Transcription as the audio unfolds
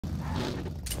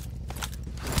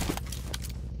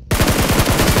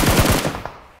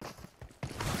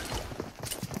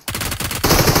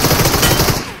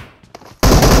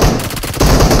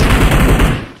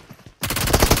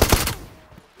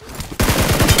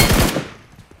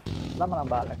Lah malah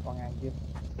balik kok anjir.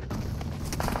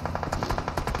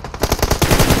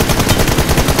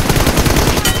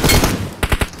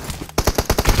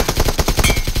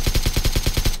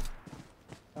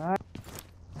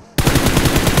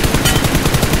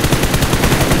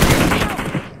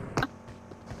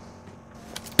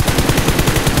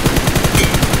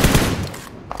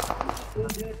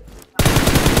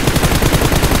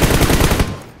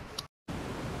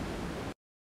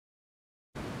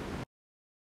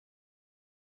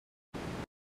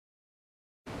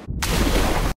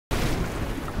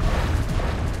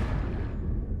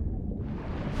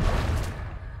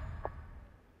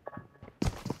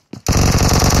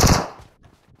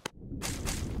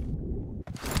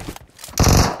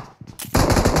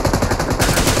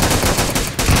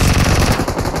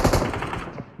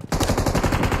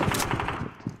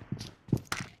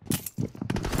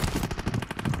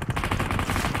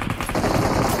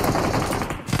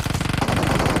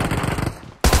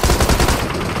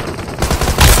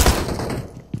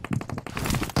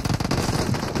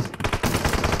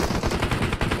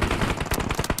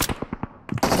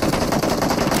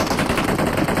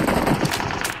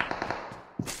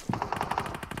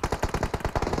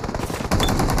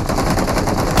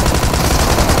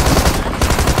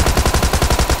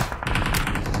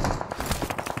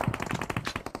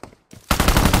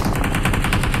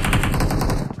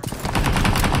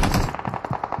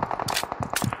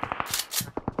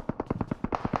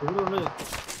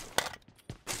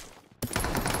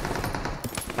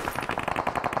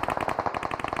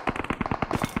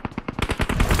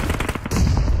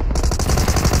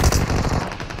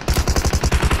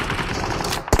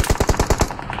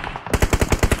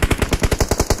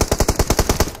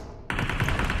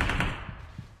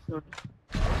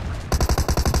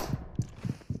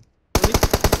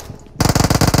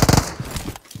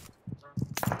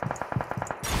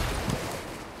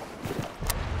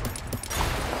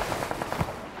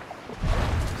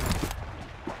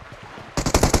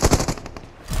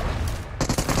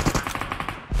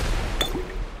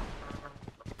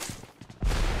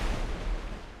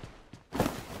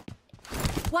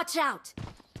 Watch out!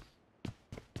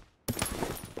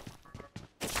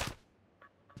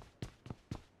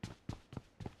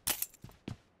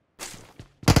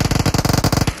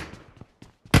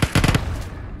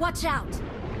 Watch out!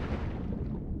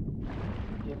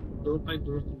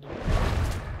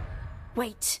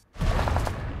 Wait.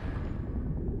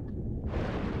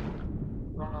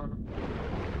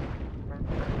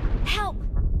 Help!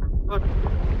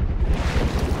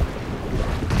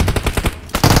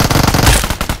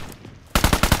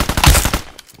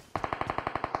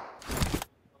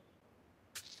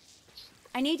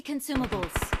 I need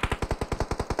consumables.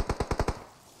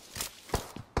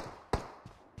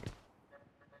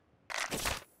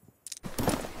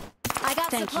 I got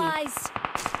supplies.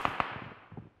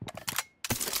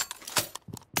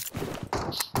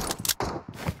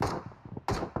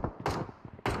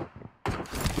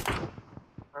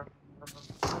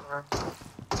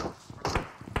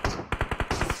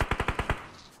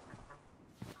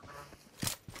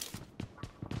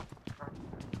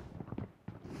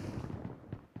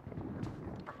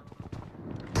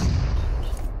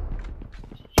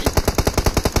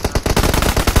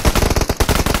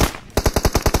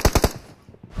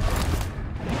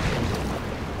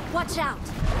 Watch out!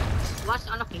 Was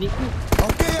anak ini ku.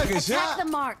 Oke ya guys ya. Attack the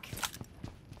mark.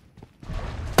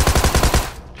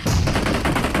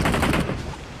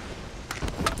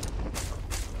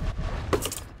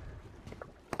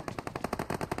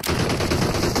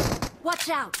 Watch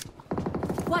out!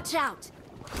 Watch out!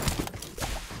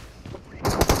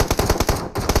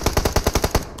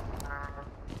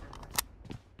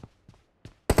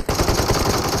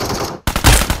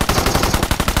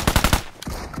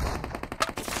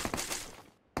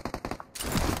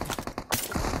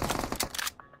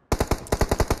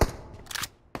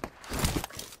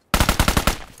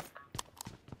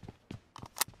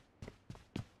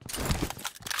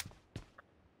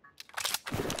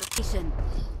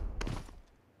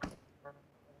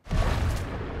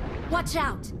 Watch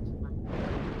out!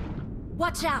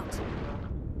 Watch out!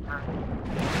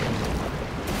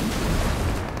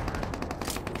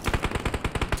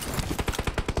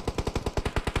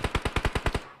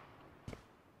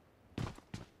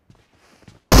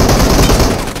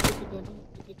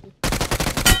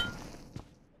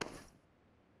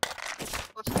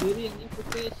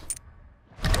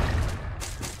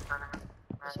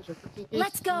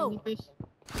 Let's go!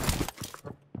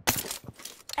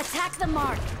 Attack the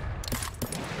mark!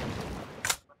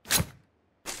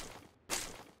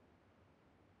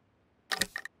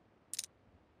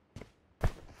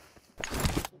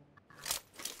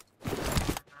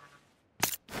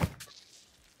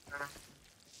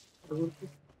 Ya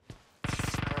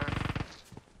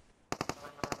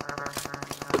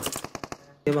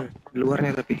bang,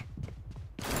 luarnya tapi.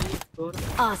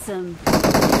 Awesome.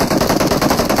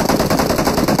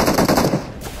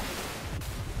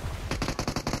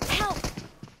 Help!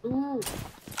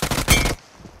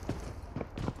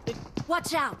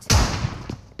 Watch out!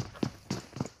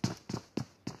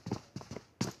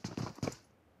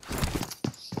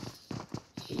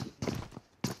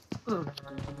 Help!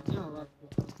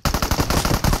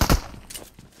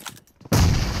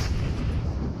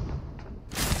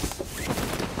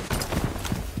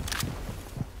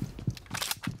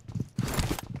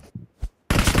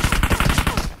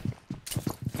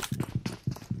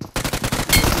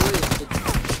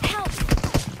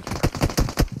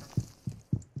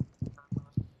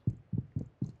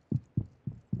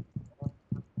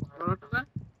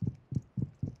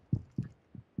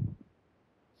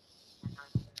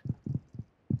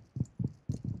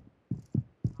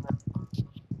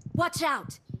 Watch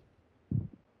out!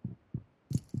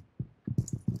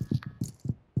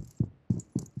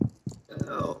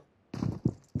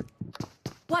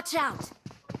 Watch out!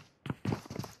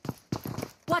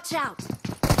 Watch out!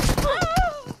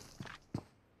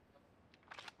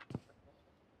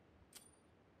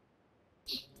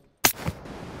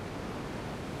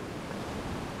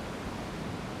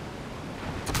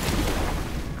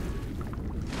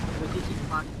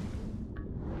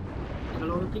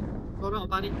 Kalau cing, orang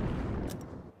apa ni?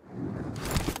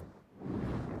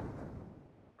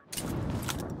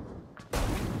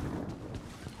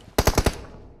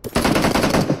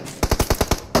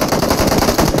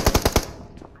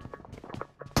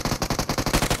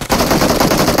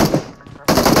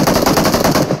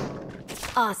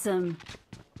 Awesome.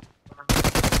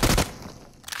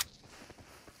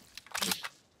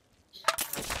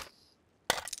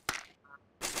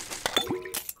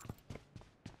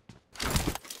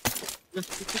 Dah,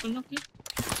 kita kena ke?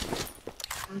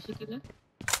 Mana sikit dah?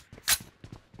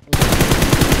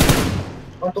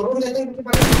 Turun dia tu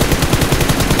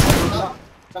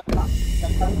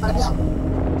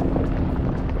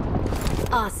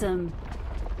Awesome.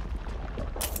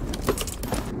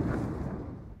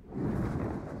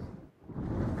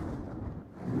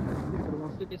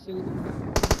 Masuk ke sini.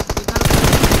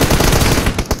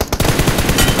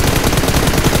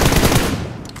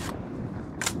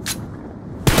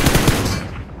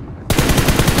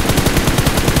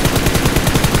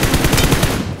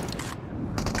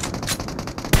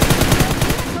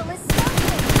 Vehicle is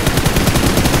stopping.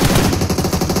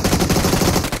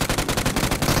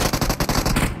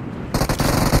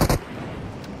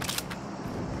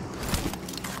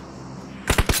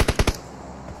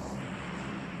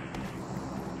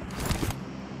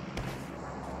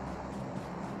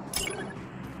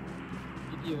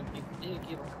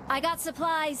 I got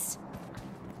supplies.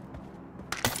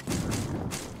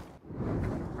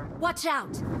 Watch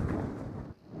out.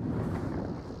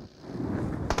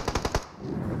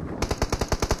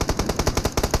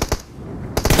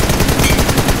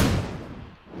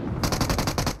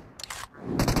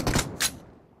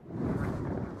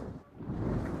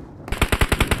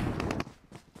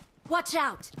 Watch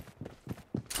out.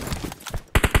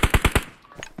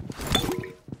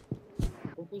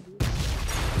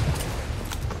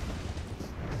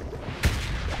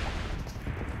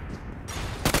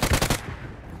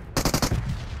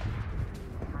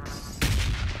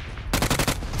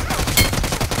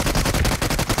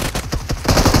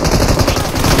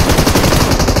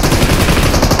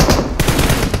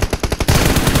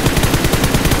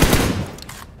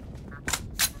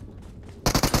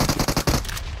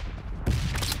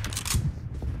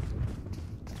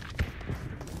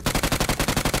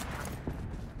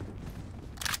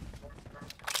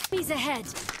 Enemies ahead.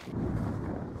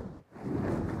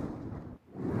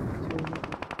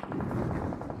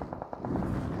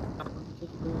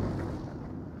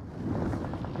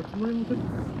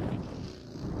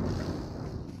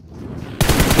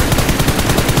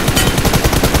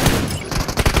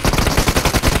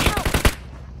 Help!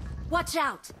 Watch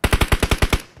out.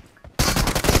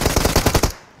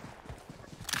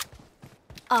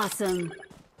 Awesome.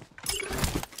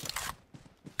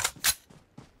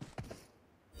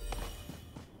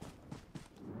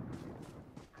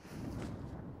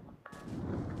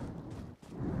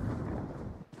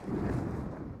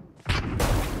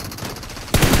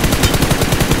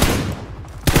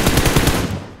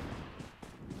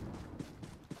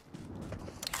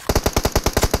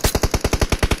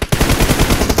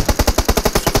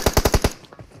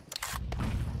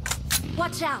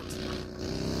 Watch out.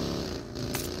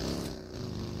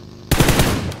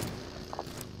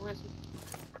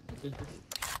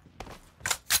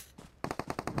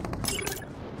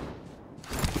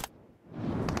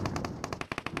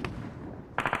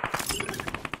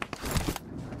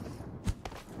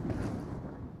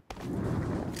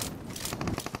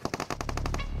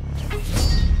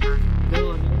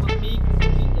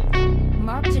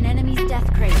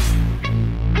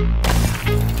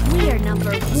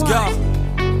 Yo.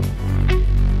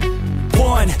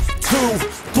 1, 2,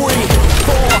 3,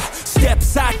 4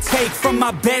 steps I take from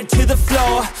my bed to the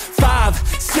floor. 5,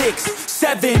 6,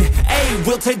 7, 8.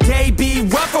 Will today be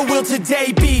rough or will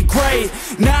today be great?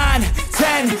 9,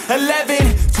 10,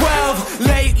 11, 12.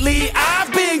 Lately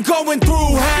I've been going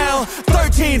through hell.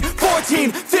 13,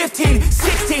 14, 15,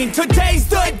 16. Today's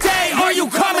the day. Are you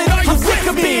coming? Are you sick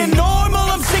of being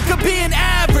normal? I'm sick of being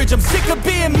average. I'm sick of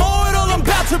being mortal. I'm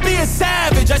about to be a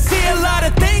savage. I see a lot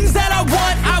of things that I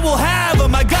want, I will have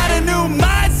them. I got a new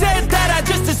mindset that I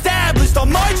just established. I'll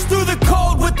march through the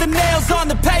cold with the nails on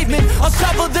the pavement. I'll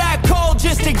shovel that coal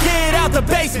just to get out the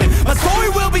basement. My story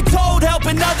will be told,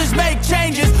 helping others make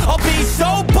changes. I'll be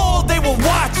so bold, they will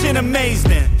watch in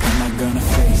amazement. Am I gonna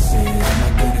face it? Am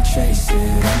I gonna chase it?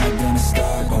 Am I gonna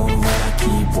start or will I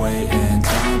keep waiting?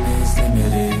 Time is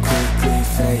limited, quickly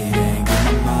fading. Get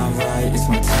my mind right, it's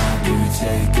my time to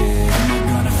take it. Am I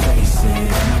gonna face it?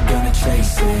 Am I gonna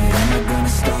chase it? Am I gonna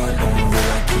start or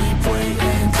will I keep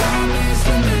waiting? Time is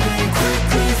limited,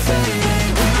 quickly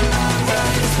fading. Get my mind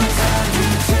right, it's my time to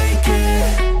take it.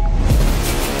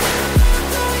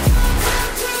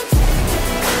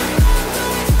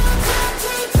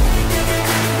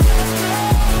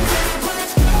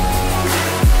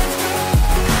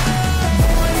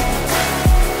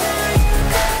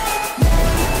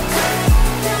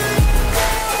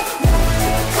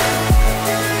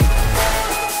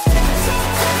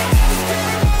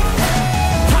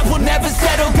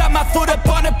 Foot up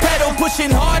on the pedal, pushing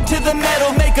hard to the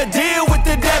metal. Make a deal with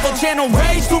the devil, channel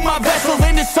rage through my vessel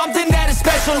into something that is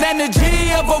special.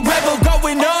 Energy of a rebel,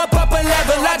 going up a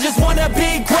level. I just wanna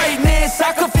be greatness,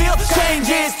 I could feel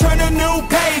changes. Turn a new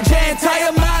page and type